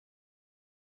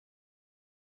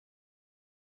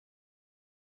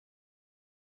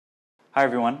Hi,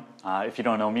 everyone. If you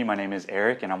don't know me, my name is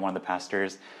Eric, and I'm one of the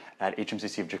pastors at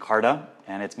HMCC of Jakarta,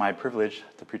 and it's my privilege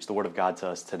to preach the Word of God to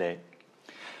us today.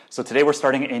 So today we're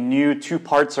starting a new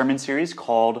two-part sermon series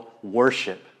called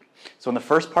Worship. So in the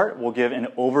first part, we'll give an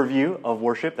overview of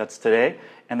worship, that's today,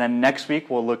 and then next week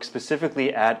we'll look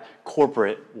specifically at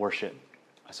corporate worship.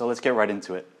 So let's get right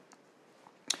into it.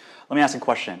 Let me ask a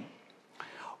question.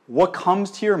 What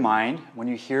comes to your mind when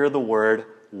you hear the word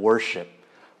worship?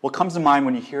 What comes to mind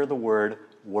when you hear the word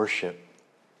worship?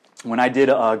 When I did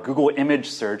a Google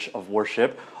image search of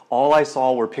worship, all I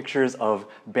saw were pictures of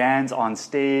bands on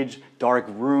stage, dark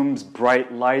rooms,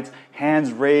 bright lights,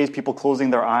 hands raised, people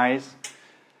closing their eyes.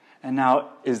 And now,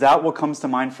 is that what comes to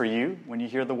mind for you when you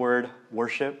hear the word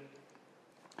worship?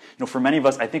 For many of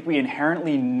us, I think we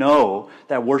inherently know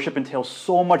that worship entails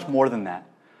so much more than that.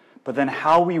 But then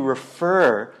how we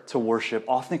refer to worship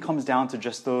often comes down to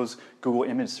just those Google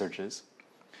image searches.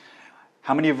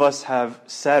 How many of us have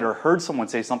said or heard someone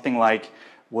say something like,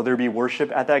 will there be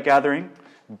worship at that gathering?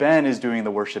 Ben is doing the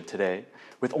worship today.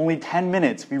 With only 10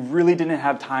 minutes, we really didn't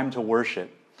have time to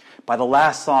worship. By the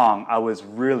last song, I was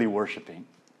really worshiping.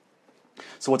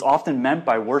 So what's often meant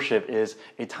by worship is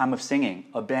a time of singing,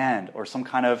 a band, or some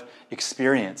kind of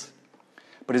experience.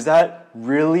 But is that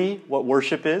really what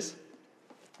worship is?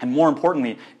 And more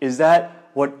importantly, is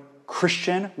that what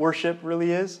Christian worship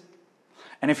really is?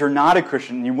 And if you're not a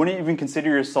Christian, you wouldn't even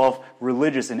consider yourself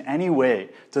religious in any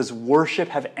way, does worship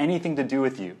have anything to do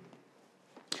with you?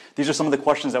 These are some of the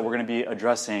questions that we're going to be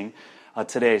addressing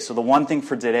today. So the one thing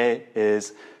for today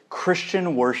is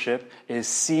Christian worship is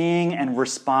seeing and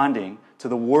responding to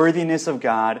the worthiness of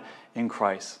God in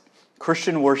Christ.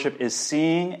 Christian worship is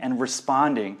seeing and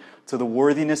responding to the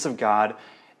worthiness of God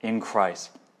in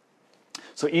Christ.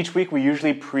 So each week we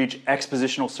usually preach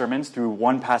expositional sermons through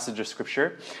one passage of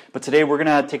Scripture, but today we're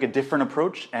going to take a different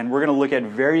approach and we're going to look at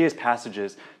various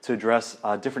passages to address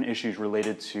different issues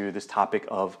related to this topic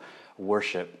of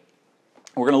worship.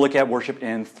 We're going to look at worship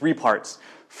in three parts.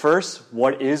 First,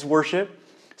 what is worship?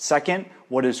 Second,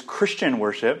 what is Christian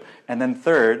worship? And then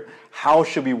third, how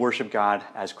should we worship God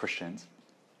as Christians?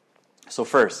 So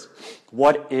first,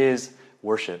 what is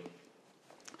worship?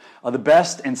 The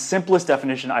best and simplest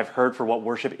definition I've heard for what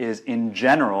worship is in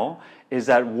general is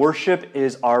that worship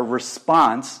is our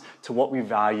response to what we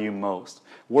value most.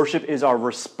 Worship is our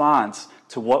response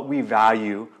to what we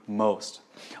value most.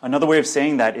 Another way of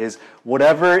saying that is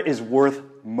whatever is worth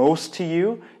most to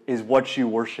you is what you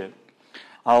worship.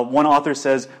 One author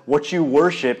says, what you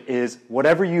worship is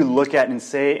whatever you look at and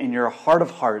say in your heart of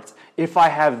hearts, if I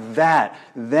have that,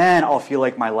 then I'll feel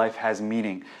like my life has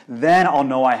meaning. Then I'll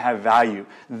know I have value.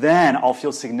 Then I'll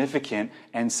feel significant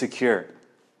and secure.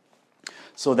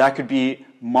 So that could be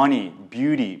money,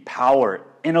 beauty, power,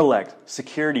 intellect,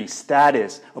 security,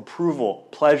 status, approval,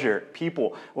 pleasure,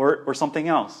 people, or something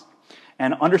else.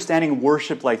 And understanding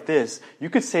worship like this,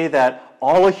 you could say that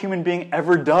all a human being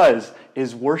ever does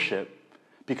is worship.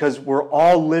 Because we're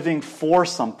all living for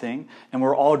something and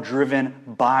we're all driven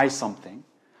by something.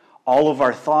 All of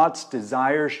our thoughts,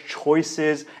 desires,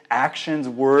 choices, actions,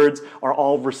 words are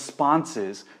all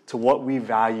responses to what we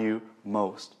value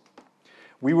most.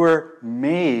 We were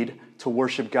made to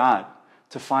worship God,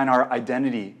 to find our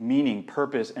identity, meaning,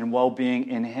 purpose, and well-being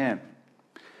in Him.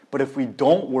 But if we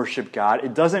don't worship God,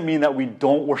 it doesn't mean that we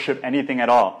don't worship anything at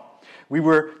all. We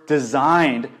were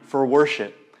designed for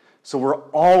worship. So we're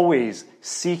always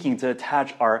seeking to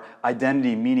attach our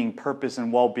identity, meaning, purpose,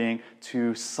 and well-being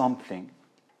to something.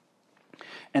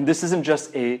 And this isn't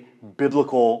just a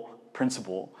biblical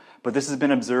principle, but this has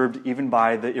been observed even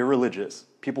by the irreligious,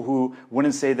 people who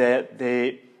wouldn't say that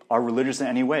they are religious in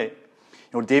any way.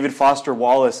 David Foster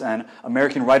Wallace, an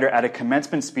American writer, at a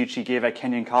commencement speech he gave at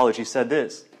Kenyon College, he said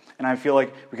this, and I feel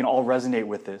like we can all resonate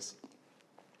with this.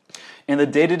 In the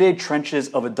day-to-day trenches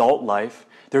of adult life,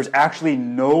 there's actually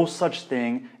no such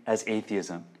thing as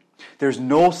atheism. There's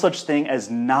no such thing as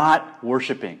not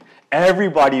worshiping.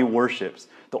 Everybody worships.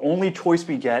 The only choice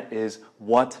we get is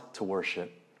what to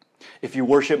worship. If you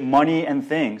worship money and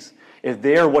things, if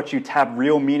they are what you tap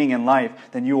real meaning in life,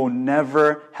 then you will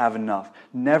never have enough.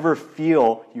 Never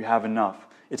feel you have enough.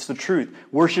 It's the truth.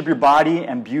 Worship your body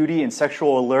and beauty and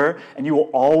sexual allure, and you will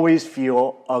always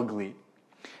feel ugly.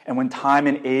 And when time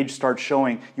and age start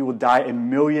showing, you will die a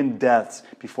million deaths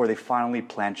before they finally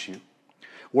plant you.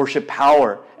 Worship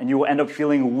power, and you will end up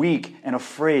feeling weak and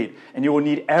afraid, and you will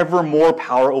need ever more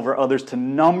power over others to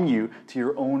numb you to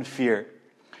your own fear.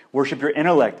 Worship your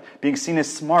intellect, being seen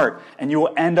as smart, and you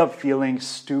will end up feeling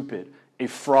stupid, a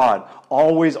fraud,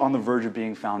 always on the verge of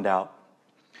being found out.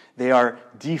 They are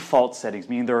default settings,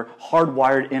 meaning they're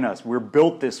hardwired in us. We're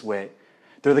built this way.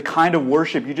 They're the kind of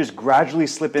worship you just gradually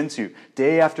slip into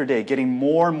day after day, getting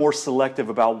more and more selective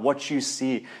about what you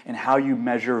see and how you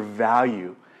measure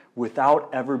value without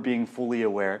ever being fully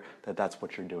aware that that's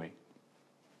what you're doing.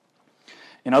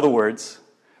 In other words,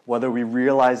 whether we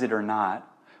realize it or not,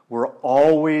 we're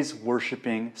always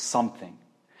worshiping something.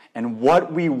 And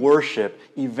what we worship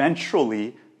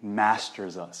eventually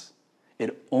masters us.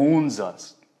 It owns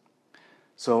us.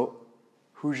 So,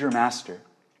 who's your master?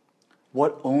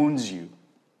 What owns you?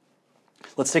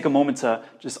 Let's take a moment to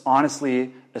just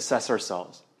honestly assess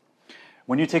ourselves.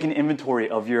 When you take an inventory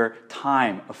of your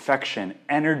time, affection,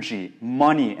 energy,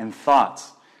 money, and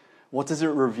thoughts, what does it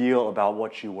reveal about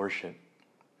what you worship?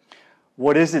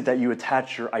 What is it that you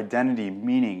attach your identity,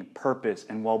 meaning, purpose,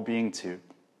 and well-being to?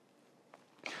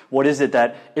 What is it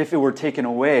that, if it were taken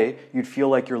away, you'd feel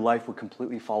like your life would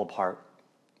completely fall apart?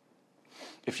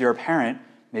 If you're a parent,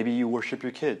 maybe you worship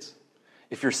your kids.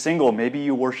 If you're single, maybe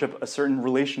you worship a certain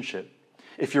relationship.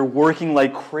 If you're working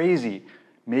like crazy,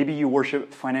 maybe you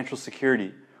worship financial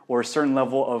security or a certain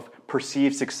level of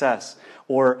perceived success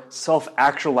or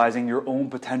self-actualizing your own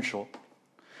potential.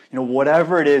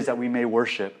 Whatever it is that we may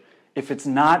worship, if it's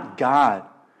not God,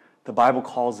 the Bible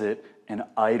calls it an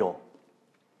idol.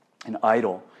 An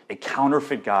idol, a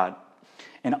counterfeit God.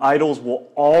 And idols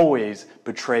will always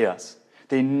betray us.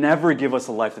 They never give us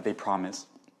a life that they promise.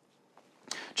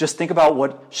 Just think about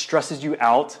what stresses you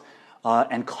out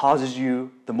and causes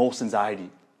you the most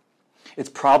anxiety. It's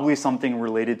probably something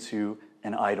related to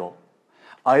an idol.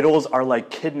 Idols are like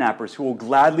kidnappers who will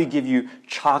gladly give you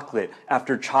chocolate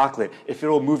after chocolate if it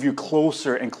will move you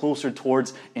closer and closer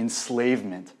towards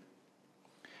enslavement.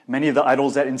 Many of the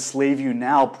idols that enslave you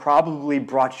now probably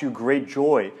brought you great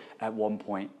joy at one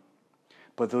point,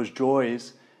 but those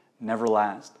joys never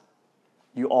last.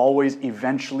 You always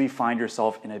eventually find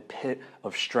yourself in a pit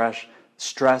of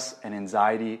stress and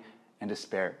anxiety and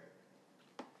despair.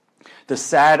 The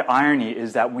sad irony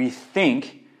is that we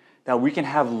think that we can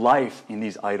have life in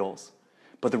these idols,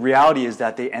 but the reality is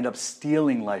that they end up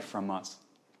stealing life from us.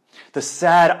 The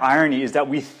sad irony is that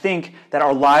we think that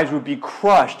our lives would be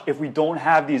crushed if we don't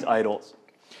have these idols.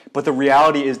 But the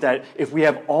reality is that if we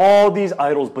have all these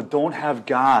idols but don't have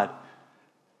God,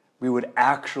 we would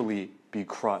actually be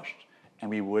crushed and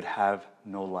we would have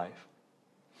no life.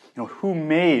 Who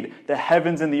made the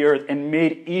heavens and the earth and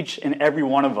made each and every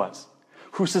one of us?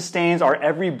 Who sustains our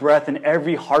every breath and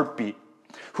every heartbeat?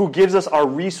 Who gives us our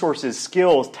resources,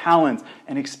 skills, talents,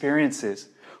 and experiences?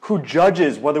 Who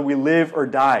judges whether we live or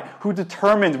die? Who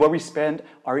determines where we spend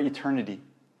our eternity?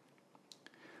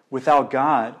 Without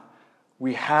God,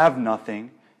 we have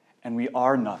nothing and we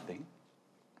are nothing.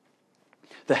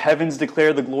 The heavens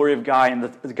declare the glory of God,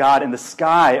 and the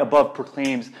sky above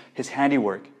proclaims his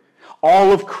handiwork.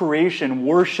 All of creation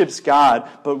worships God,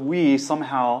 but we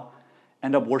somehow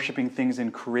end up worshiping things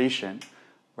in creation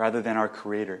rather than our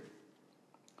Creator.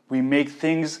 We make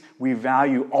things we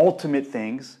value ultimate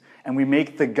things, and we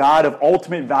make the God of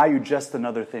ultimate value just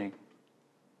another thing.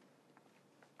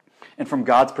 And from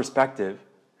God's perspective,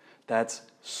 that's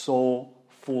so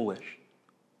foolish.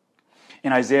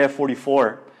 In Isaiah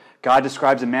 44, God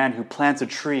describes a man who plants a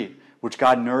tree, which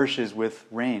God nourishes with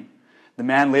rain. The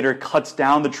man later cuts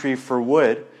down the tree for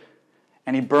wood,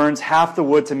 and he burns half the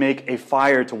wood to make a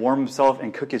fire to warm himself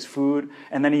and cook his food,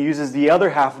 and then he uses the other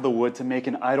half of the wood to make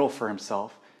an idol for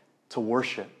himself to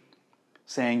worship,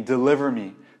 saying, "Deliver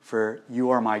me, for you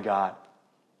are my God."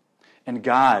 And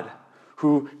God,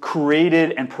 who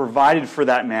created and provided for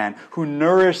that man, who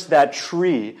nourished that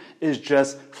tree, is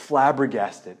just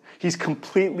flabbergasted. He's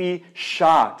completely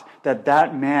shocked that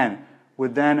that man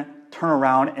would then turn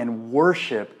around and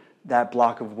worship that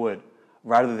block of wood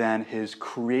rather than his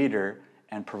creator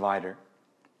and provider.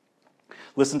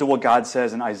 Listen to what God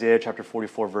says in Isaiah chapter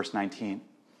 44, verse 19.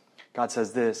 God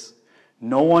says this,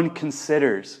 "No one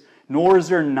considers, nor is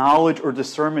there knowledge or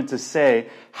discernment to say,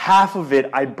 half of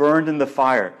it I burned in the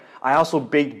fire. I also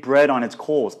baked bread on its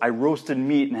coals. I roasted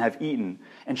meat and have eaten.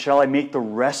 And shall I make the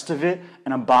rest of it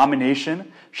an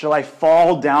abomination? Shall I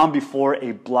fall down before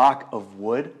a block of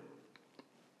wood?"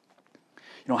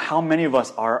 How many of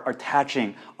us are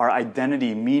attaching our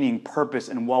identity, meaning, purpose,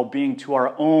 and well-being to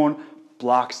our own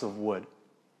blocks of wood?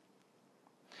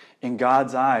 In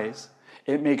God's eyes,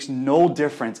 it makes no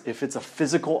difference if it's a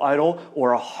physical idol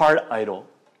or a heart idol.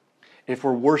 If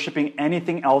we're worshiping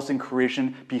anything else in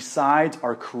creation besides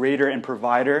our Creator and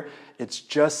Provider, it's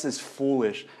just as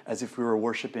foolish as if we were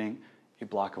worshiping a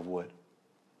block of wood.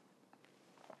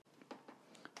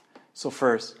 So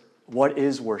first, what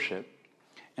is worship?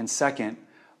 And second,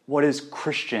 what is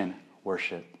Christian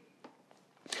worship?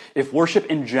 If worship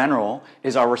in general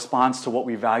is our response to what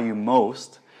we value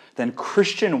most, then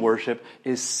Christian worship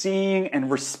is seeing and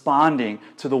responding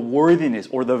to the worthiness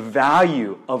or the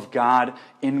value of God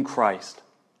in Christ.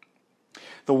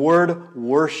 The word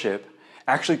worship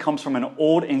actually comes from an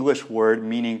Old English word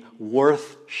meaning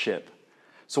worthship.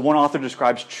 So one author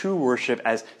describes true worship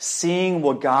as seeing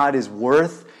what God is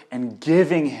worth and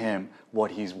giving him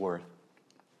what he's worth.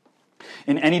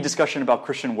 In any discussion about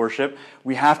Christian worship,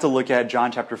 we have to look at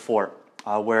John chapter 4,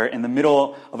 where in the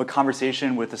middle of a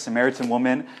conversation with a Samaritan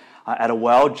woman at a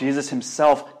well, Jesus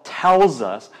himself tells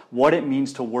us what it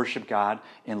means to worship God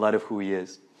in light of who he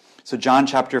is. So John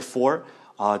chapter 4,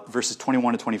 verses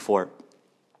 21 to 24.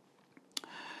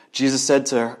 Jesus said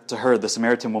to her, the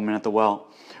Samaritan woman at the well,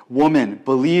 "Woman,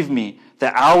 believe me,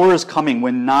 the hour is coming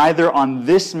when neither on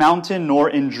this mountain nor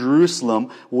in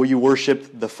Jerusalem will you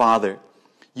worship the Father.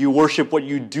 You worship what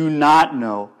you do not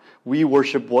know. We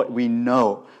worship what we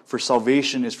know, for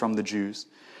salvation is from the Jews.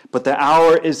 But the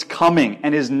hour is coming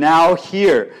and is now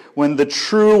here when the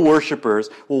true worshipers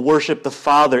will worship the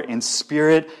Father in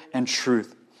spirit and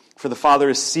truth. For the Father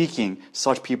is seeking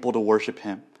such people to worship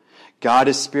him. God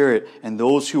is spirit, and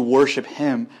those who worship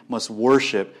him must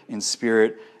worship in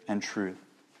spirit and truth."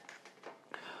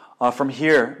 From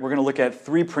here, we're going to look at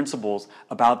three principles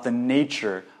about the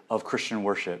nature of Christian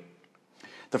worship.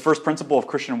 The first principle of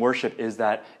Christian worship is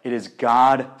that it is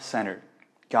God-centered.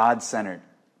 God-centered.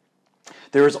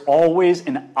 There is always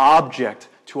an object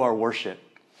to our worship.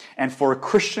 And for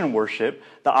Christian worship,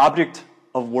 the object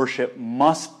of worship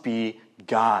must be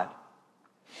God.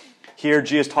 Here,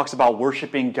 Jesus talks about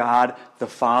worshiping God the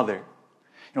Father.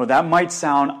 That might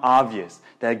sound obvious,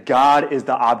 that God is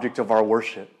the object of our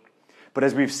worship. But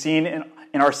as we've seen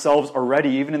in ourselves already,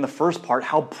 even in the first part,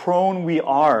 how prone we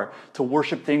are to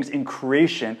worship things in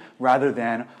creation rather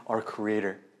than our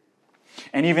Creator.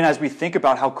 And even as we think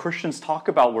about how Christians talk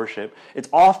about worship, it's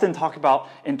often talked about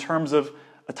in terms of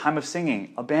a time of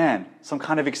singing, a band, some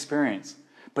kind of experience,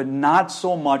 but not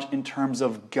so much in terms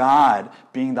of God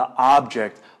being the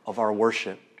object of our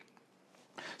worship.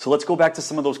 So let's go back to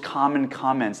some of those common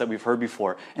comments that we've heard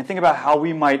before and think about how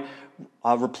we might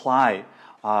reply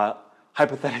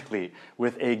hypothetically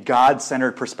with a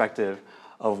God-centered perspective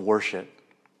of worship.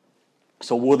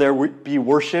 So will there be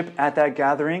worship at that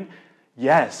gathering?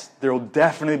 Yes, there will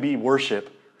definitely be worship.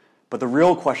 But the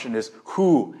real question is,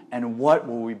 who and what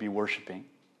will we be worshiping?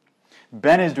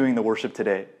 Ben is doing the worship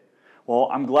today. Well,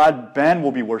 I'm glad Ben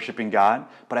will be worshiping God,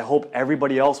 but I hope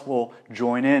everybody else will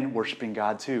join in worshiping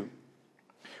God too.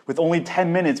 With only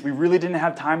 10 minutes, we really didn't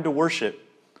have time to worship.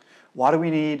 Why do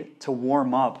we need to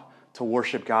warm up to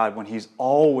worship God when he's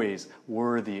always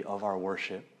worthy of our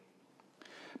worship?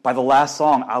 By the last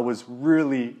song, I was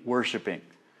really worshiping.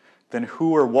 Then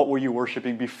who or what were you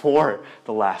worshiping before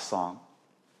the last song?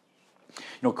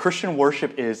 Christian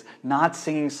worship is not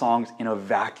singing songs in a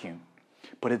vacuum,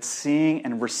 but it's seeing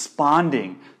and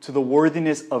responding to the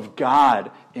worthiness of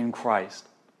God in Christ.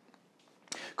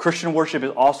 Christian worship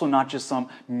is also not just some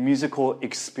musical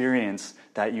experience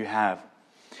that you have.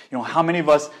 How many of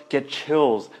us get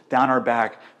chills down our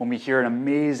back when we hear an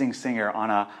amazing singer on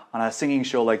a singing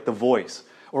show like The Voice,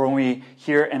 or when we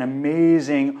hear an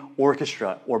amazing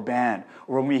orchestra or band,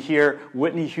 or when we hear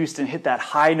Whitney Houston hit that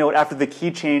high note after the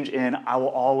key change in I Will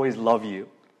Always Love You?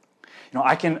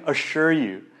 I can assure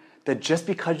you that just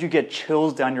because you get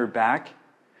chills down your back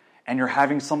and you're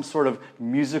having some sort of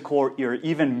musical or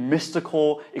even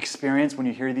mystical experience when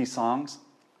you hear these songs,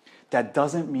 that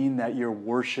doesn't mean that you're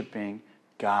worshiping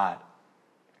God.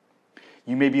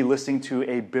 You may be listening to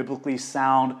a biblically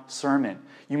sound sermon.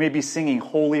 You may be singing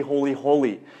Holy, Holy,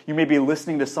 Holy. You may be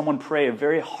listening to someone pray a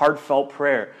very heartfelt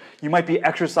prayer. You might be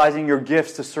exercising your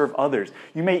gifts to serve others.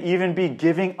 You may even be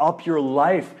giving up your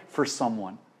life for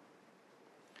someone.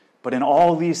 But in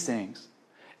all these things,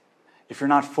 if you're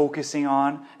not focusing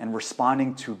on and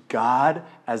responding to God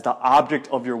as the object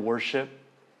of your worship,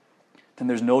 then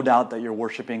there's no doubt that you're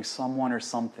worshiping someone or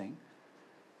something,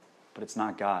 but it's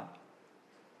not God.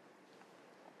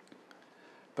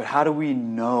 But how do we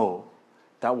know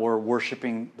that we're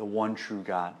worshiping the one true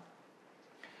God?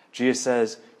 Jesus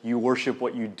says, you worship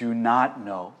what you do not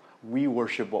know. We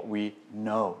worship what we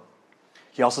know.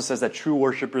 He also says that true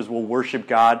worshipers will worship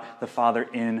God the Father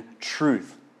in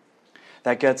truth.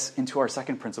 That gets into our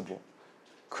second principle.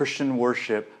 Christian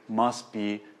worship must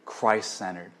be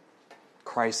Christ-centered.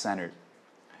 Christ-centered.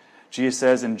 Jesus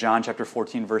says in John chapter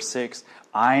 14, verse 6,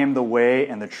 I am the way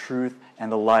and the truth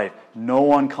and the life. No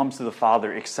one comes to the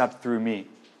Father except through me.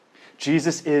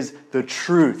 Jesus is the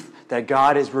truth that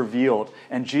God has revealed,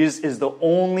 and Jesus is the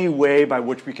only way by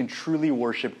which we can truly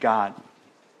worship God.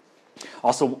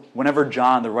 Also, whenever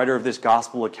John, the writer of this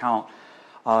gospel account,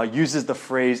 uses the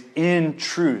phrase "in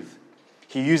truth."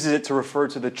 He uses it to refer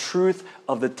to the truth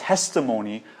of the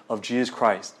testimony of Jesus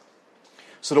Christ.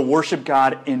 So to worship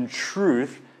God in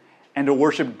truth and to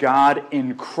worship God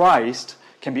in Christ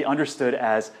can be understood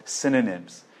as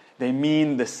synonyms. They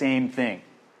mean the same thing.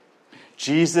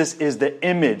 Jesus is the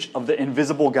image of the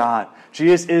invisible God.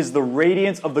 Jesus is the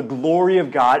radiance of the glory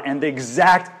of God and the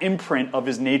exact imprint of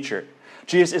his nature.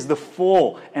 Jesus is the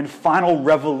full and final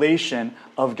revelation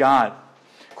of God.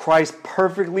 Christ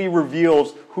perfectly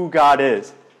reveals who God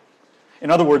is. In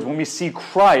other words, when we see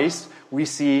Christ, we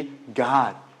see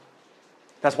God.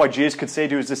 That's why Jesus could say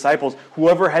to his disciples,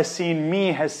 "Whoever has seen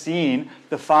me has seen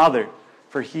the Father,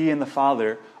 for he and the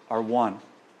Father are one."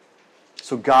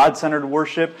 So God-centered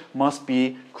worship must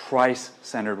be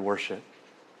Christ-centered worship.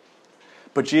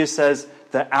 But Jesus says,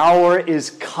 the hour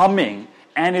is coming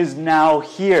and is now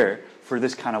here for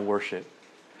this kind of worship,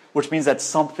 which means that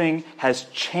something has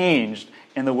changed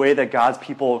in the way that God's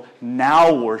people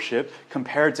now worship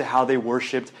compared to how they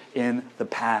worshipped in the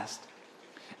past.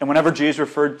 And whenever Jesus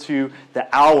referred to the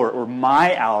hour or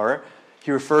my hour,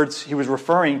 he was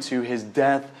referring to his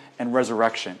death and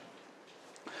resurrection.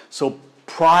 So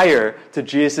prior to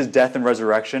Jesus' death and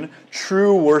resurrection,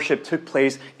 true worship took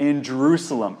place in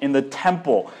Jerusalem, in the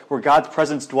temple, where God's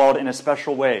presence dwelled in a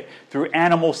special way, through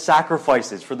animal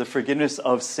sacrifices for the forgiveness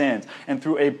of sins, and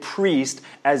through a priest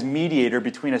as mediator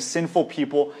between a sinful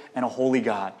people and a holy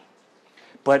God.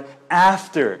 But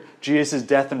after Jesus'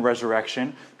 death and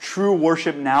resurrection, true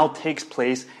worship now takes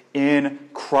place in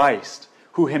Christ,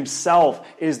 who himself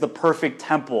is the perfect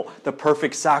temple, the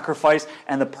perfect sacrifice,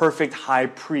 and the perfect high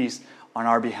priest on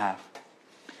our behalf.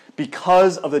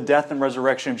 Because of the death and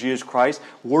resurrection of Jesus Christ,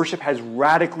 worship has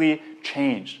radically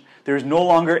changed. There is no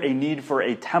longer a need for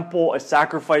a temple, a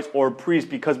sacrifice, or a priest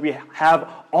because we have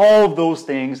all of those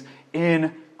things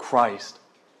in Christ.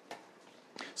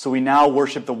 So we now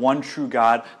worship the one true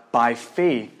God by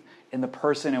faith in the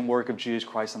person and work of Jesus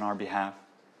Christ on our behalf.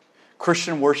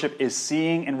 Christian worship is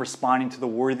seeing and responding to the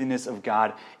worthiness of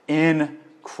God in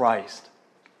Christ.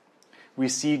 We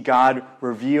see God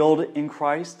revealed in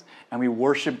Christ, and we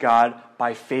worship God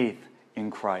by faith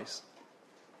in Christ.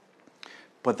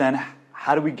 But then,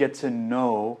 how do we get to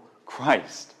know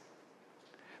Christ?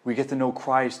 We get to know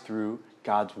Christ through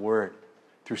God's Word,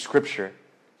 through Scripture.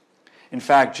 In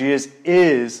fact, Jesus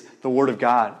is the Word of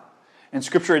God. And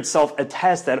Scripture itself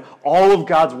attests that all of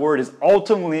God's Word is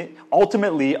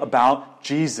ultimately about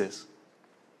Jesus.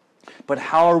 But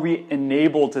how are we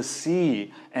enabled to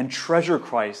see and treasure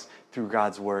Christ through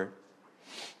God's Word?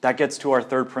 That gets to our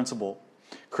third principle.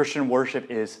 Christian worship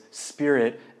is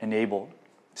Spirit-enabled.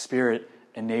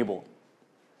 Spirit-enabled.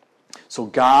 So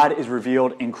God is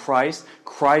revealed in Christ.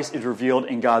 Christ is revealed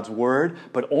in God's Word.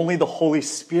 But only the Holy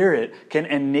Spirit can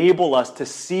enable us to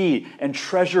see and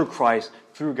treasure Christ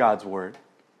through God's Word.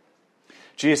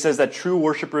 Jesus says that true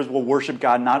worshipers will worship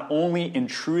God not only in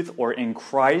truth or in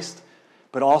Christ,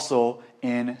 but also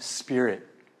in spirit.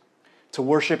 To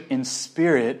worship in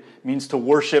spirit means to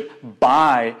worship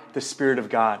by the Spirit of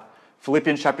God.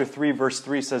 Philippians chapter 3, verse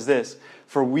 3 says this,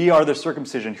 "For we are the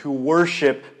circumcision who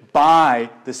worship by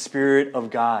the Spirit of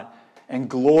God and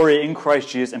glory in Christ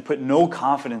Jesus and put no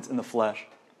confidence in the flesh."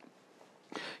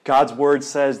 God's Word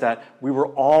says that we were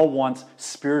all once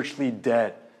spiritually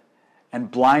dead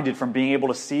and blinded from being able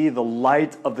to see the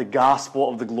light of the gospel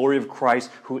of the glory of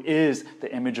Christ, who is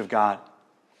the image of God.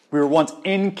 We were once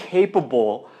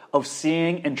incapable of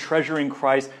seeing and treasuring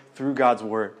Christ through God's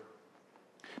Word.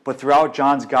 But throughout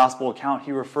John's gospel account,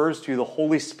 he refers to the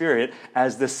Holy Spirit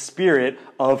as the Spirit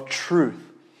of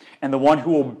truth and the one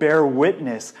who will bear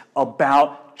witness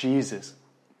about Jesus.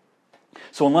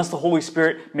 So unless the Holy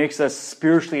Spirit makes us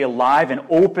spiritually alive and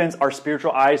opens our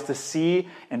spiritual eyes to see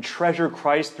and treasure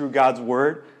Christ through God's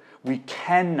Word, we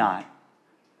cannot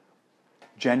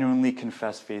genuinely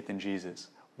confess faith in Jesus.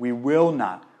 We will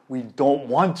not. We don't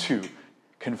want to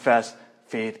confess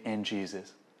faith in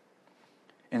Jesus.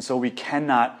 And so we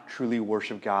cannot truly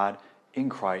worship God in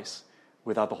Christ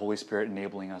without the Holy Spirit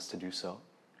enabling us to do so.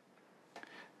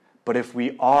 But if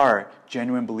we are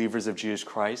genuine believers of Jesus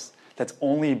Christ, that's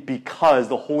only because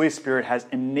the Holy Spirit has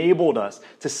enabled us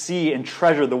to see and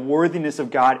treasure the worthiness of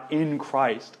God in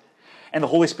Christ. And the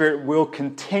Holy Spirit will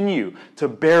continue to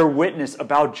bear witness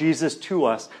about Jesus to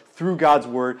us through God's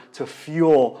Word to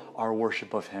fuel our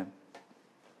worship of Him.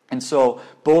 And so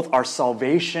both our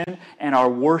salvation and our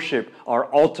worship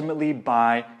are ultimately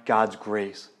by God's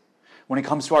grace. When it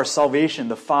comes to our salvation,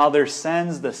 the Father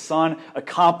sends, the Son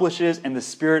accomplishes, and the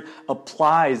Spirit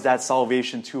applies that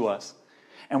salvation to us.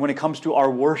 And when it comes to our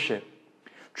worship,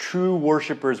 true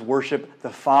worshipers worship the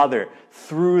Father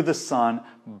through the Son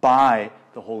by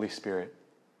the Holy Spirit.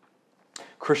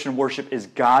 Christian worship is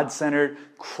God-centered,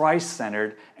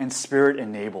 Christ-centered, and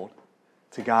Spirit-enabled.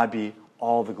 To God be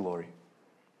all the glory.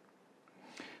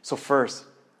 So first,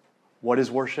 what is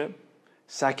worship?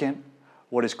 Second,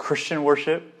 what is Christian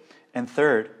worship? And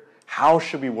third, how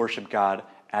should we worship God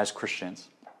as Christians?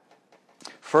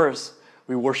 First,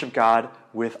 we worship God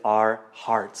with our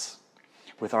hearts.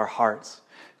 With our hearts.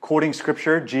 Quoting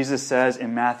scripture, Jesus says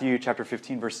in Matthew chapter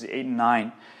 15, verses 8 and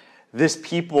 9, "This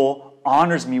people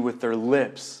honors me with their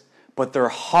lips, but their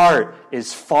heart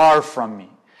is far from me.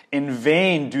 In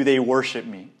vain do they worship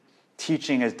me,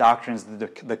 teaching as doctrines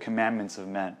the commandments of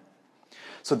men."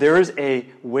 So there is a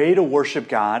way to worship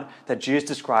God that Jesus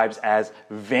describes as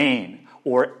vain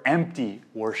or empty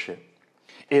worship.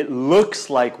 It looks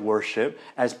like worship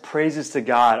as praises to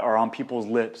God are on people's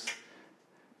lips,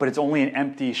 but it's only an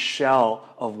empty shell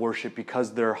of worship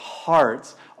because their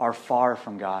hearts are far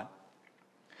from God.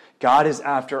 God is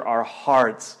after our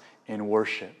hearts in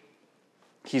worship.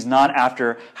 He's not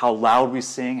after how loud we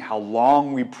sing, how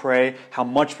long we pray, how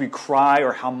much we cry,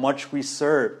 or how much we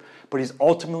serve, but he's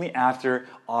ultimately after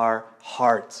our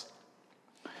hearts.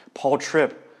 Paul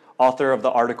Tripp, author of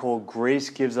the article, "Grace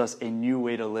Gives Us a New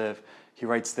Way to Live," he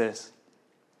writes this: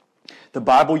 "The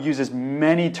Bible uses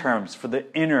many terms for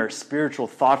the inner, spiritual,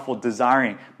 thoughtful,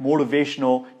 desiring,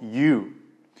 motivational you.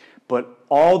 But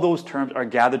all those terms are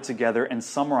gathered together and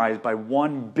summarized by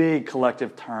one big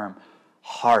collective term: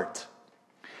 heart.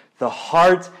 The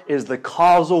heart is the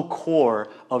causal core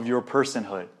of your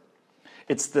personhood.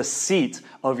 It's the seat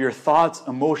of your thoughts,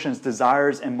 emotions,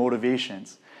 desires, and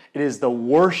motivations. It is the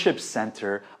worship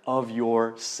center of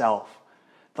yourself.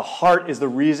 The heart is the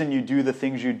reason you do the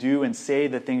things you do and say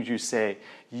the things you say.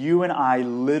 You and I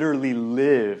literally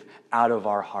live out of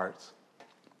our hearts."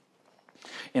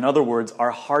 In other words,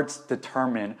 our hearts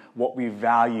determine what we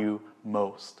value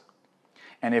most.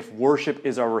 And if worship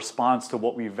is our response to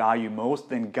what we value most,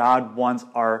 then God wants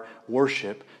our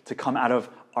worship to come out of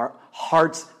our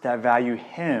hearts that value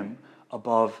Him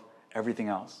above everything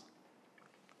else.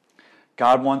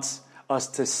 God wants us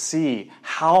to see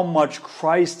how much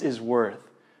Christ is worth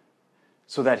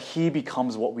so that He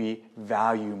becomes what we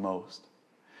value most.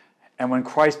 And when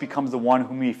Christ becomes the one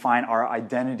whom we find our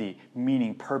identity,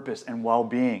 meaning, purpose, and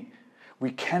well-being, we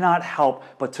cannot help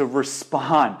but to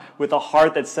respond with a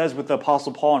heart that says with the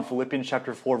Apostle Paul in Philippians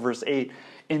chapter 4, verse 8,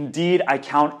 "Indeed, I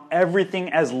count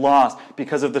everything as lost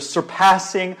because of the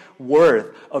surpassing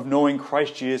worth of knowing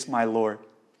Christ Jesus my Lord.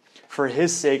 For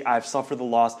His sake I have suffered the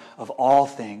loss of all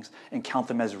things and count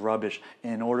them as rubbish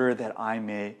in order that I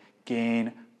may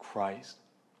gain Christ."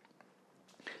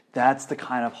 That's the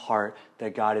kind of heart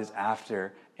that God is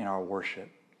after in our worship.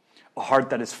 A heart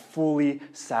that is fully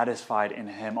satisfied in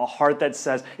Him. A heart that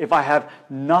says, if I have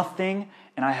nothing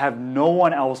and I have no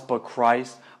one else but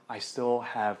Christ, I still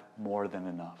have more than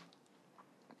enough.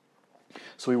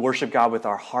 So we worship God with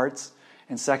our hearts.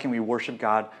 And second, we worship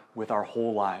God with our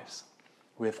whole lives.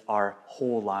 With our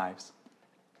whole lives.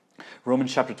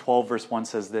 Romans chapter 12, verse 1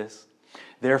 says this: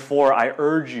 "Therefore I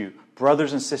urge you,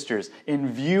 brothers and sisters,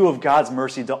 in view of God's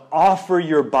mercy, to offer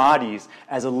your bodies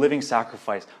as a living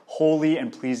sacrifice, holy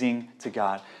and pleasing to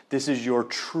God. This is your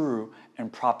true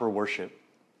and proper worship."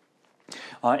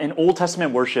 In Old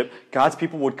Testament worship, God's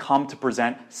people would come to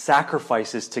present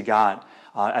sacrifices to God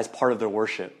as part of their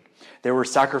worship. There were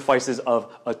sacrifices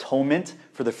of atonement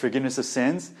for the forgiveness of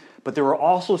sins, but there were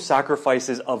also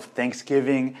sacrifices of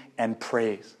thanksgiving and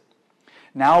praise.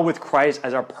 Now with Christ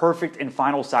as our perfect and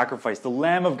final sacrifice, the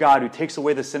Lamb of God who takes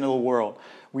away the sin of the world,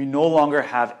 we no longer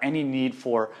have any need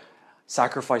for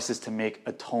sacrifices to make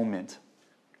atonement.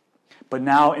 But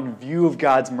now, in view of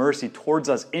God's mercy towards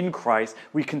us in Christ,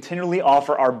 we continually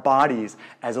offer our bodies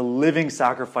as a living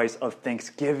sacrifice of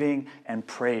thanksgiving and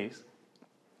praise.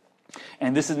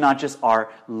 And this is not just our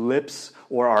lips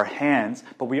or our hands,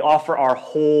 but we offer our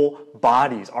whole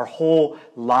bodies, our whole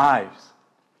lives.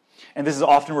 And this is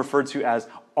often referred to as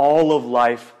all of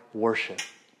life worship.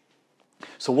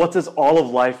 So what does all of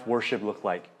life worship look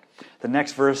like? The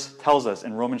next verse tells us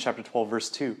in Romans chapter 12, verse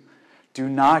 2, "Do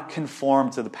not conform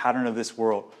to the pattern of this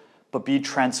world, but be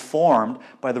transformed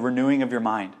by the renewing of your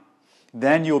mind.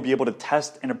 Then you will be able to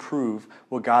test and approve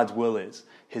what God's will is,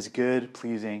 His good,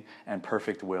 pleasing, and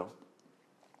perfect will."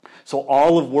 So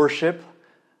all of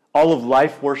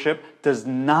life worship does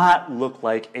not look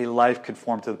like a life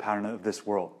conformed to the pattern of this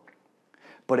world,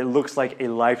 but it looks like a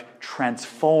life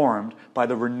transformed by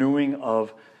the renewing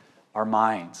of our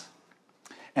minds.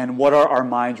 And what are our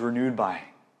minds renewed by?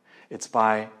 It's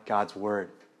by God's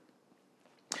Word.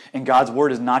 And God's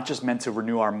word is not just meant to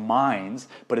renew our minds,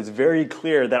 but it's very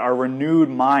clear that our renewed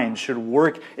mind should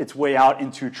work its way out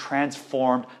into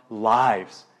transformed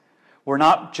lives. We're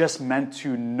not just meant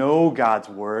to know God's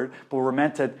word, but we're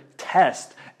meant to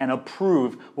test and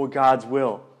approve what God's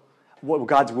will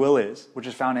is, which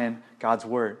is found in God's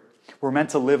word. We're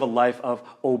meant to live a life of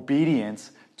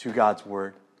obedience to God's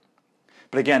word.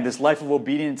 But again, this life of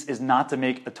obedience is not to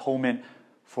make atonement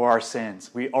for our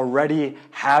sins. We already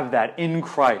have that in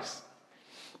Christ.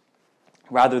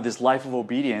 Rather, this life of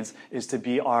obedience is to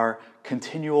be our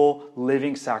continual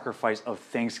living sacrifice of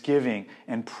thanksgiving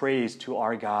and praise to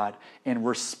our God in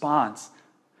response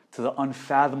to the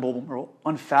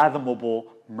unfathomable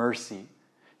mercy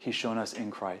He's shown us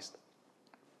in Christ.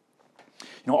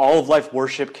 All of life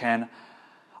worship can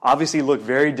obviously look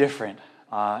very different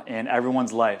in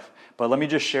everyone's life. But let me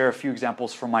just share a few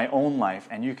examples from my own life,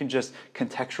 and you can just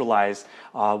contextualize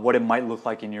what it might look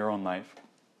like in your own life.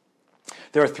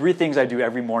 There are 3 things I do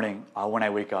every morning when I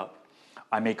wake up.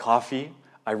 I make coffee,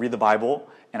 I read the Bible,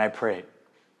 and I pray.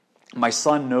 My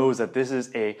son knows that this is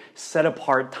a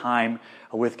set-apart time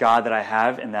with God that I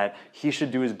have, and that he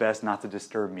should do his best not to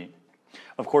disturb me.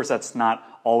 Of course, that's not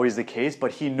always the case,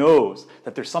 but he knows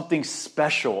that there's something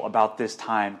special about this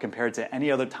time compared to any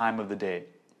other time of the day.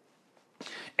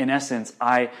 In essence,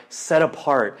 I set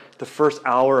apart the first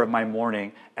hour of my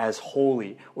morning as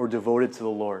holy or devoted to the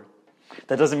Lord.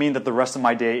 That doesn't mean that the rest of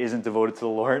my day isn't devoted to the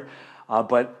Lord,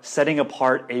 but setting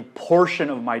apart a portion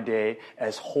of my day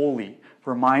as holy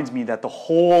reminds me that the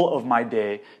whole of my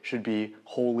day should be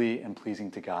holy and pleasing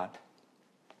to God.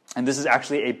 And this is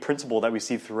actually a principle that we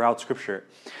see throughout Scripture.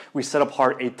 We set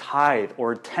apart a tithe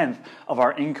or a tenth of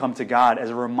our income to God as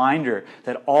a reminder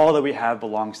that all that we have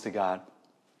belongs to God.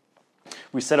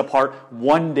 We set apart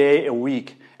one day a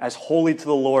week as holy to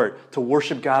the Lord to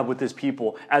worship God with His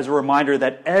people as a reminder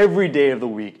that every day of the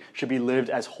week should be lived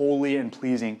as holy and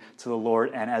pleasing to the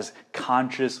Lord and as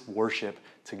conscious worship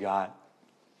to God.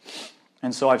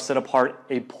 And so I've set apart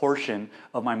a portion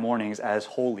of my mornings as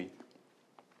holy,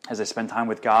 as I spend time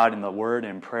with God in the Word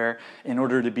and prayer, in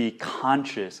order to be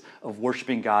conscious of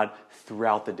worshiping God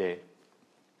throughout the day.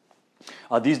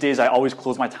 These days, I always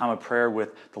close my time of prayer with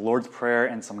the Lord's Prayer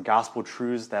and some gospel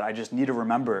truths that I just need to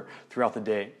remember throughout the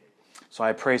day. So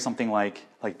I pray something like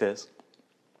this.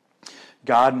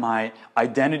 God, my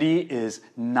identity is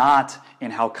not in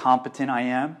how competent I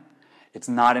am. It's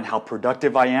not in how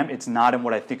productive I am. It's not in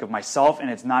what I think of myself,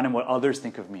 and it's not in what others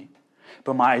think of me.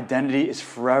 But my identity is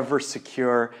forever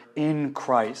secure in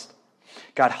Christ.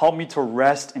 God, help me to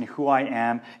rest in who I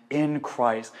am in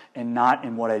Christ and not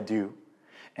in what I do.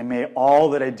 And may all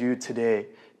that I do today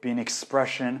be an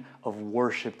expression of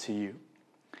worship to you.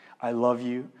 I love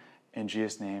you. In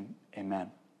Jesus' name,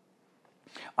 amen.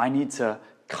 I need to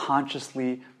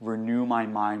consciously renew my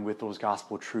mind with those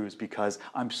gospel truths because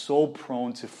I'm so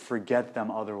prone to forget them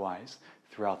otherwise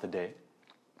throughout the day.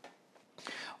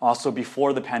 Also,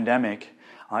 before the pandemic,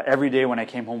 every day when I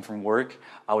came home from work,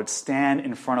 I would stand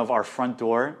in front of our front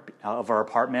door of our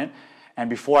apartment, and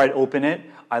before I'd open it,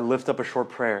 I lift up a short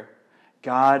prayer.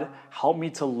 God, help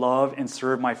me to love and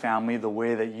serve my family the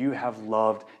way that you have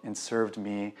loved and served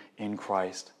me in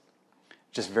Christ.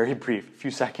 Just very brief, a few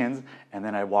seconds, and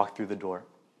then I walk through the door.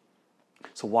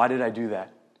 So why did I do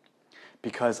that?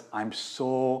 Because I'm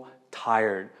so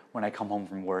tired when I come home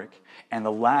from work, and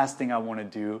the last thing I want to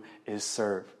do is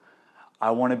serve.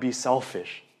 I want to be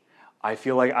selfish. I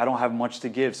feel like I don't have much to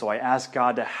give, so I ask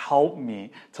God to help me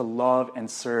to love and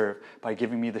serve by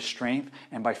giving me the strength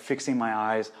and by fixing my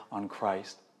eyes on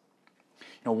Christ.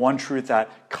 One truth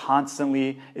that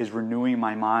constantly is renewing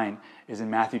my mind is in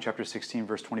Matthew chapter 16,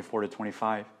 verse 24 to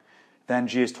 25. Then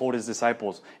Jesus told his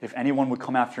disciples, if anyone would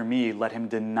come after me, let him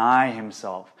deny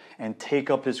himself and take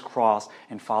up his cross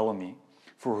and follow me.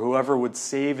 For whoever would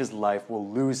save his life will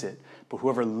lose it, but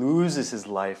whoever loses his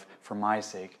life for my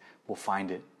sake will find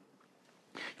it.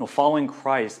 Following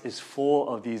Christ is full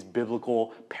of these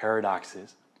biblical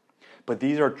paradoxes. But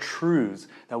these are truths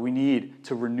that we need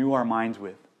to renew our minds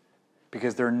with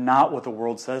because they're not what the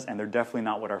world says and they're definitely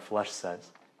not what our flesh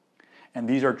says. And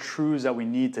these are truths that we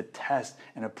need to test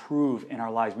and approve in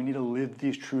our lives. We need to live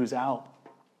these truths out.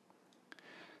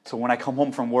 So when I come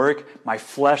home from work, my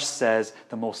flesh says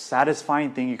the most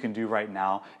satisfying thing you can do right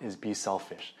now is be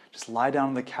selfish. Just lie down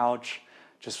on the couch,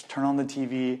 just turn on the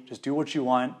TV, just do what you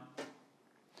want.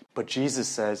 But Jesus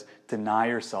says, deny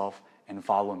yourself and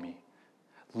follow me.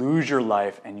 Lose your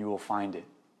life and you will find it.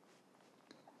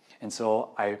 And so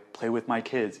I play with my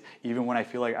kids, even when I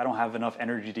feel like I don't have enough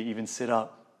energy to even sit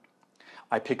up.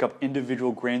 I pick up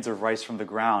individual grains of rice from the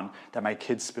ground that my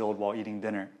kids spilled while eating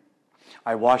dinner.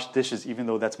 I wash dishes even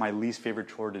though that's my least favorite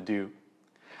chore to do.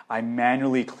 I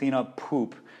manually clean up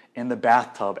poop in the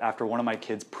bathtub after one of my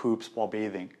kids poops while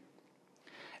bathing.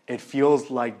 It feels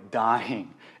like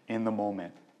dying in the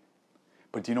moment.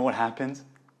 But do you know what happens?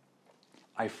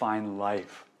 I find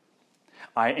life.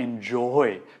 I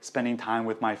enjoy spending time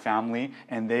with my family,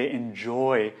 and they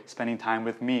enjoy spending time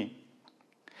with me.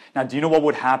 Now, do you know what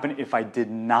would happen if I did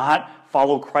not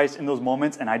follow Christ in those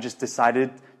moments and I just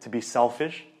decided to be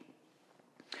selfish?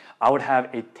 I would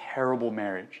have a terrible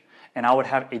marriage, and I would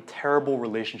have a terrible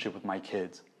relationship with my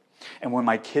kids. And when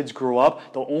my kids grow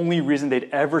up, the only reason they'd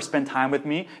ever spend time with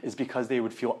me is because they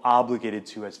would feel obligated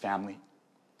to as family,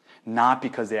 not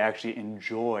because they actually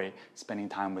enjoy spending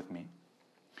time with me.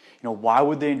 You know, why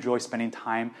would they enjoy spending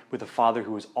time with a father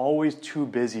who was always too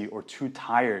busy or too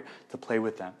tired to play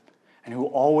with them, and who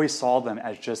always saw them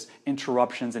as just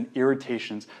interruptions and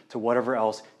irritations to whatever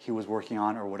else he was working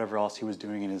on or whatever else he was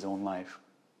doing in his own life?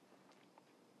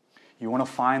 You want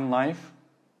to find life?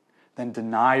 Then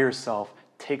deny yourself,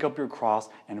 take up your cross,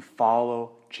 and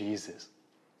follow Jesus.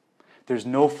 There's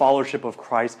no fellowship of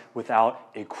Christ without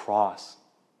a cross.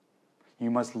 You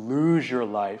must lose your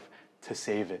life to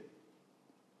save it.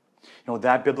 You know,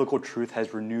 that biblical truth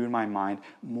has renewed my mind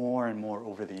more and more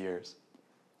over the years.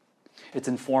 It's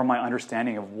informed my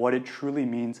understanding of what it truly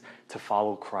means to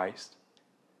follow Christ.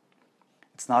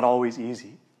 It's not always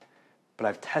easy, but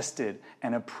I've tested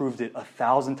and approved it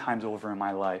 1,000 times over in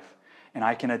my life, and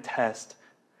I can attest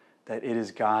that it is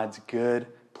God's good,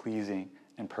 pleasing,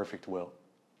 and perfect will.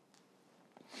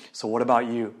 So what about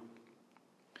you?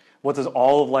 What does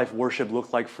all of life worship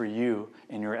look like for you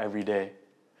in your everyday?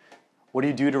 What do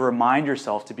you do to remind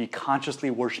yourself to be consciously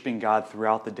worshiping God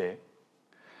throughout the day?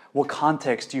 What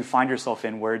context do you find yourself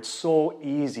in where it's so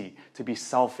easy to be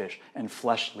selfish and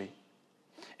fleshly?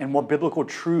 And what biblical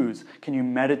truths can you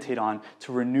meditate on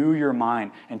to renew your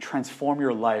mind and transform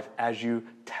your life as you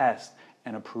test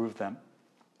and approve them?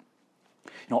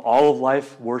 You know, all of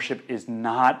life worship is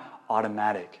not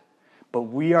automatic, but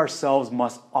we ourselves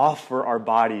must offer our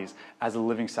bodies as a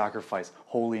living sacrifice,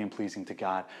 holy and pleasing to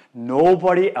God.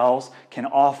 Nobody else can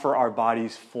offer our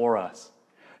bodies for us.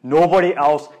 Nobody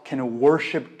else can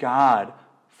worship God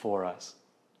for us.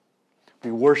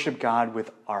 We worship God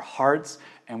with our hearts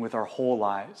and with our whole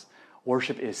lives.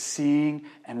 Worship is seeing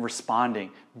and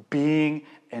responding, being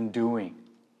and doing.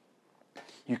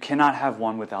 You cannot have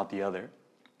one without the other.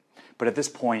 But at this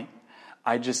point,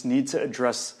 I just need to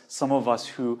address some of us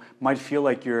who might feel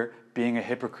like you're being a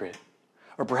hypocrite.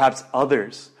 Or perhaps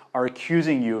others are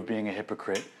accusing you of being a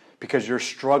hypocrite because you're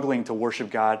struggling to worship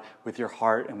God with your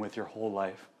heart and with your whole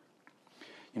life.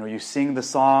 You know, you sing the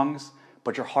songs,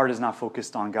 but your heart is not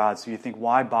focused on God. So you think,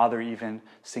 why bother even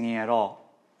singing at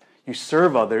all? You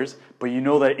serve others, but you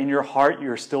know that in your heart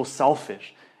you're still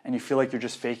selfish and you feel like you're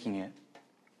just faking it.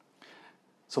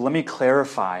 So let me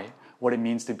clarify what it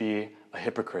means to be a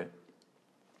hypocrite.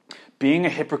 Being a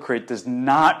hypocrite does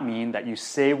not mean that you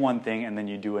say one thing and then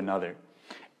you do another.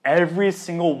 Every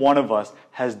single one of us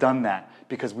has done that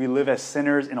because we live as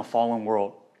sinners in a fallen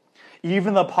world.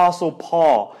 Even the Apostle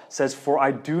Paul says, "For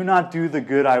I do not do the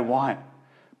good I want,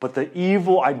 but the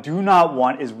evil I do not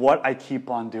want is what I keep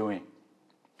on doing."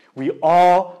 We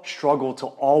all struggle to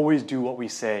always do what we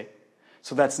say.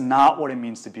 So that's not what it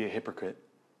means to be a hypocrite.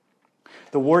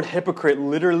 The word hypocrite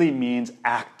literally means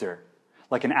actor,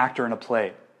 like an actor in a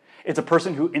play. It's a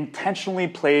person who intentionally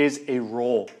plays a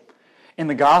role. In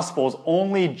the Gospels,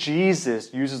 only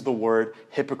Jesus uses the word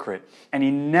hypocrite, and he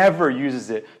never uses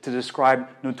it to describe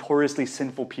notoriously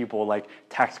sinful people like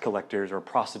tax collectors or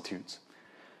prostitutes.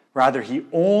 Rather, he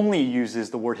only uses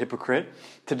the word hypocrite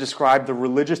to describe the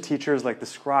religious teachers like the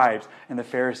scribes and the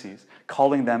Pharisees,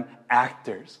 calling them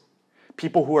actors.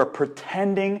 People who are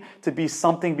pretending to be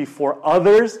something before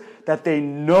others that they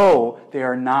know they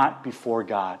are not before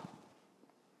God.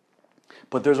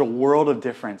 But there's a world of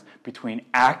difference between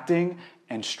acting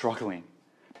and struggling,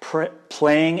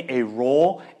 playing a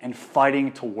role and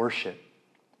fighting to worship.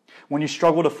 When you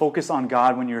struggle to focus on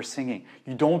God when you're singing,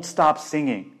 you don't stop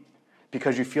singing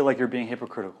because you feel like you're being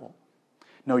hypocritical.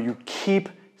 No, you keep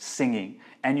singing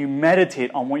and you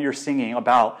meditate on what you're singing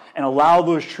about and allow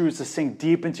those truths to sink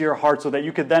deep into your heart so that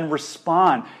you could then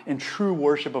respond in true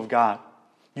worship of God.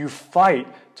 You fight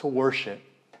to worship.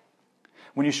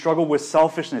 When you struggle with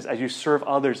selfishness as you serve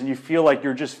others and you feel like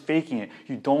you're just faking it,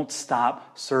 you don't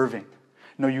stop serving.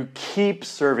 No, you keep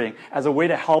serving as a way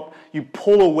to help you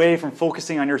pull away from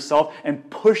focusing on yourself and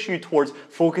push you towards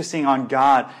focusing on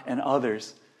God and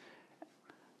others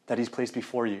that He's placed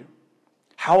before you.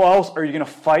 How else are you going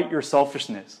to fight your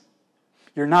selfishness?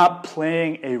 You're not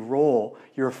playing a role.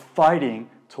 You're fighting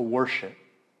to worship.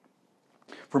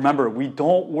 Remember, we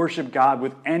don't worship God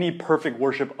with any perfect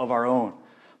worship of our own,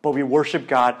 but we worship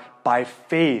God by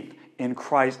faith in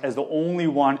Christ as the only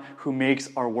one who makes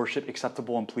our worship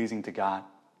acceptable and pleasing to God.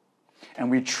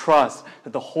 And we trust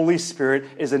that the Holy Spirit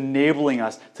is enabling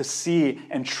us to see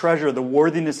and treasure the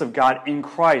worthiness of God in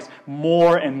Christ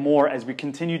more and more as we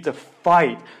continue to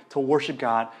fight to worship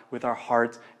God with our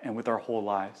hearts and with our whole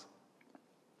lives.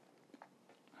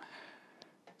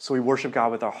 So we worship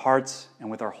God with our hearts and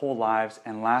with our whole lives.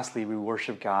 And lastly, we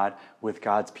worship God with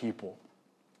God's people.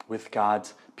 With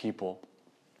God's people.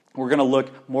 We're going to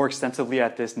look more extensively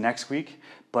at this next week,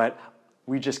 but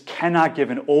we just cannot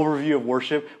give an overview of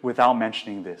worship without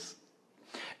mentioning this.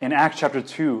 In Acts chapter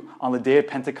 2, on the day of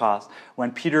Pentecost,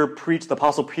 when the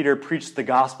Apostle Peter preached the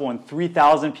gospel and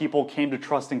 3,000 people came to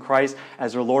trust in Christ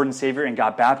as their Lord and Savior and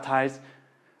got baptized,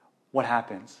 what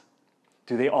happens?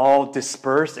 Do they all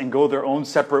disperse and go their own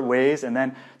separate ways and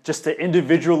then just to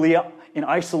individually, in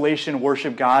isolation,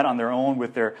 worship God on their own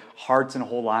with their hearts and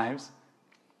whole lives?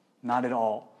 Not at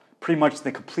all. Pretty much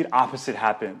the complete opposite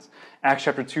happens. Acts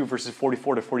chapter 2, verses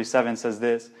 44 to 47 says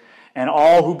this, "And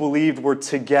all who believed were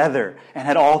together and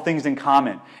had all things in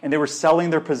common, and they were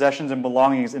selling their possessions and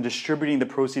belongings and distributing the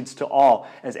proceeds to all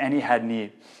as any had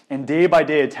need. And day by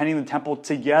day, attending the temple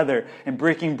together and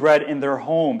breaking bread in their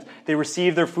homes, they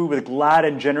received their food with glad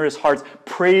and generous hearts,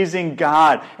 praising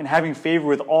God and having favor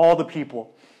with all the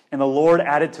people. And the Lord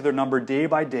added to their number day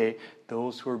by day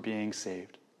those who were being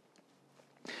saved."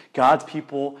 God's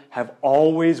people have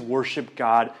always worshiped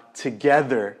God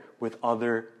together with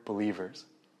other believers.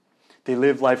 They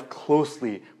lived life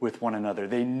closely with one another.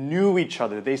 They knew each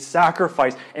other. They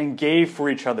sacrificed and gave for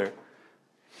each other.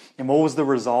 And what was the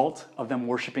result of them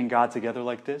worshiping God together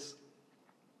like this?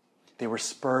 They were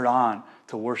spurred on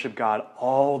to worship God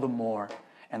all the more.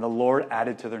 And the Lord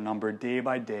added to their number day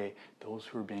by day those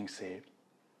who were being saved.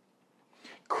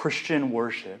 Christian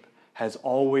worship has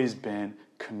always been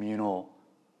communal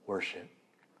worship,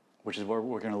 which is what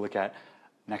we're going to look at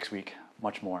next week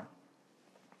much more.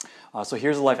 So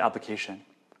here's a life application.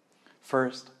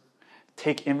 First,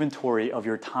 take inventory of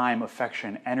your time,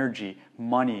 affection, energy,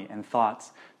 money, and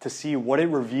thoughts to see what it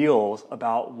reveals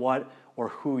about what or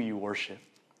who you worship.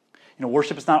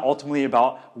 Worship is not ultimately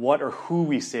about what or who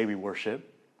we say we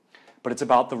worship, but it's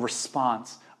about the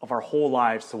response of our whole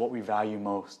lives to what we value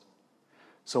most.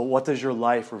 So what does your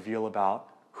life reveal about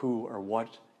who or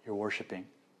what you're worshiping?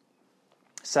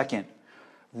 Second,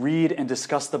 read and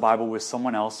discuss the Bible with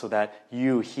someone else so that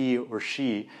you, he, or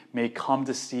she may come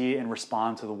to see and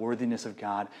respond to the worthiness of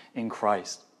God in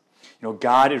Christ.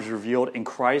 God is revealed in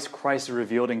Christ. Christ is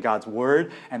revealed in God's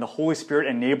Word, and the Holy Spirit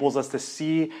enables us to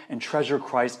see and treasure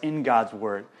Christ in God's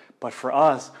Word. But for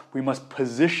us, we must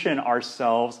position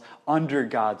ourselves under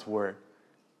God's Word.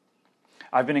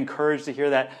 I've been encouraged to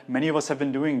hear that many of us have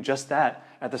been doing just that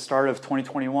at the start of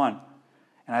 2021.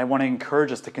 And I want to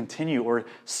encourage us to continue or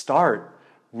start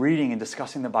reading and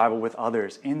discussing the Bible with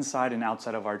others inside and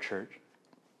outside of our church.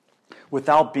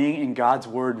 Without being in God's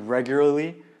Word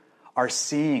regularly, our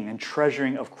seeing and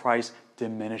treasuring of Christ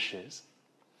diminishes.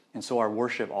 And so our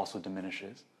worship also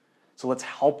diminishes. So let's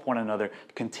help one another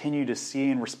continue to see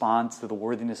and respond to the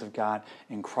worthiness of God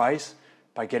in Christ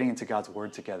by getting into God's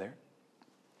Word together.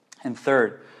 And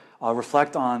third,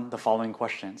 reflect on the following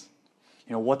questions.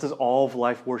 What does all of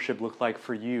life worship look like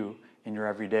for you in your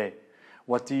everyday?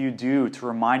 What do you do to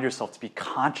remind yourself to be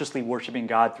consciously worshiping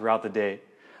God throughout the day?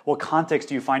 What context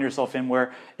do you find yourself in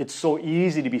where it's so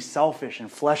easy to be selfish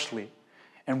and fleshly?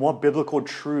 And what biblical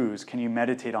truths can you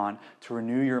meditate on to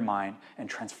renew your mind and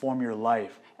transform your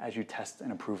life as you test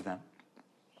and approve them?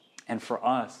 And for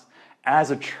us,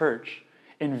 as a church,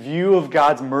 in view of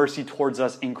God's mercy towards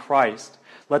us in Christ,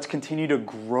 let's continue to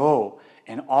grow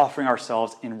in offering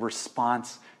ourselves in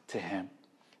response to Him.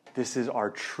 This is our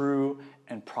true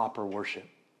and proper worship.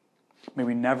 May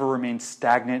we never remain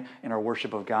stagnant in our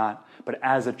worship of God, but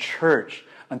as a church,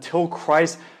 until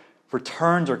Christ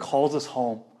returns or calls us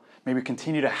home, may we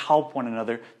continue to help one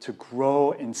another to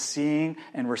grow in seeing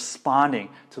and responding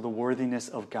to the worthiness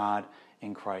of God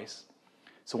in Christ.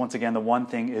 So once again, the one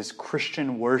thing is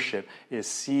Christian worship is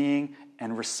seeing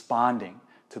and responding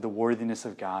to the worthiness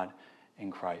of God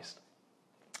in Christ.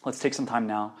 Let's take some time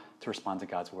now to respond to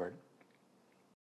God's Word.